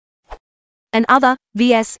an other,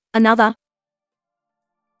 vs, another.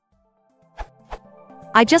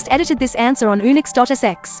 I just edited this answer on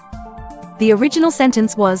unix.sx. The original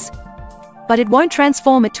sentence was, but it won't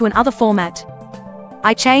transform it to another format.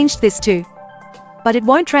 I changed this to, but it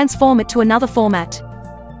won't transform it to another format.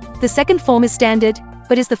 The second form is standard,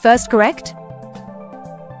 but is the first correct?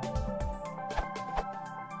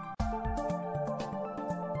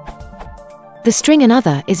 The string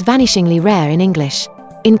another is vanishingly rare in English.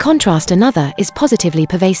 In contrast, another is positively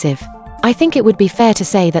pervasive. I think it would be fair to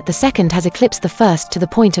say that the second has eclipsed the first to the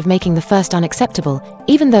point of making the first unacceptable,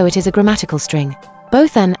 even though it is a grammatical string.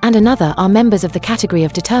 Both an and another are members of the category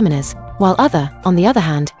of determiners, while other, on the other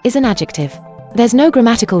hand, is an adjective. There's no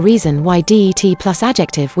grammatical reason why det plus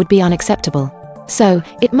adjective would be unacceptable. So,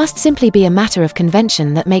 it must simply be a matter of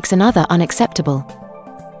convention that makes another unacceptable.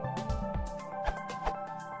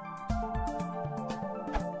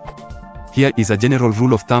 Here is a general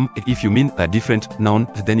rule of thumb: if you mean a different noun,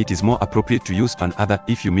 then it is more appropriate to use an other.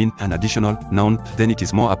 If you mean an additional noun, then it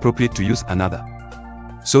is more appropriate to use another.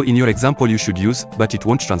 So in your example you should use, but it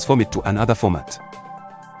won't transform it to another format.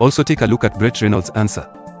 Also take a look at Brett Reynolds' answer.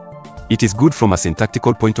 It is good from a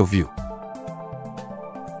syntactical point of view.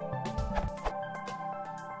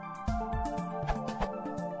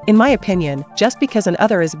 In my opinion, just because an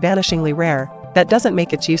other is vanishingly rare, that doesn't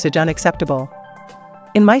make its usage unacceptable.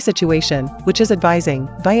 In my situation, which is advising,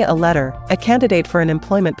 via a letter, a candidate for an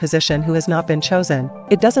employment position who has not been chosen,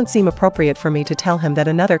 it doesn't seem appropriate for me to tell him that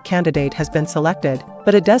another candidate has been selected,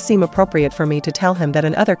 but it does seem appropriate for me to tell him that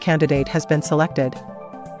another candidate has been selected.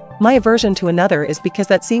 My aversion to another is because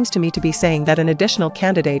that seems to me to be saying that an additional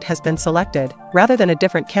candidate has been selected, rather than a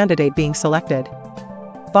different candidate being selected.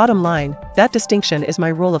 Bottom line, that distinction is my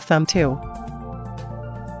rule of thumb too.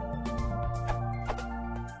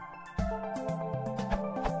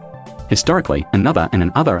 Historically, another and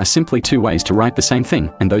an other are simply two ways to write the same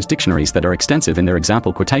thing, and those dictionaries that are extensive in their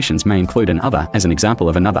example quotations may include an other as an example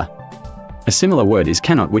of another. A similar word is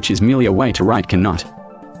cannot, which is merely a way to write cannot.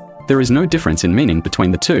 There is no difference in meaning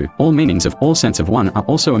between the two. All meanings of all sense of one are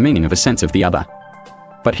also a meaning of a sense of the other.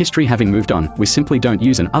 But history having moved on, we simply don't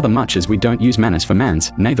use an other much as we don't use manus for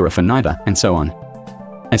mans, neither for neither, and so on.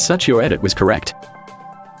 As such, your edit was correct.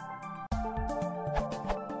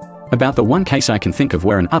 About the one case I can think of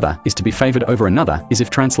where an other is to be favored over another is if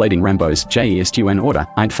translating Rambo's J-E-S-T-U-N order,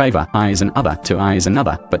 I'd favor I as an other to I as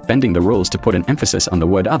another, but bending the rules to put an emphasis on the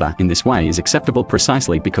word other in this way is acceptable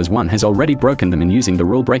precisely because one has already broken them in using the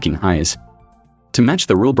rule-breaking I as. To match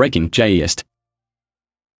the rule-breaking J-E-S-T.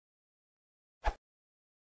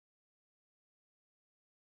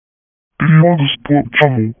 If you want to support the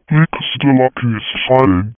channel, please consider liking and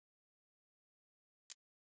subscribing.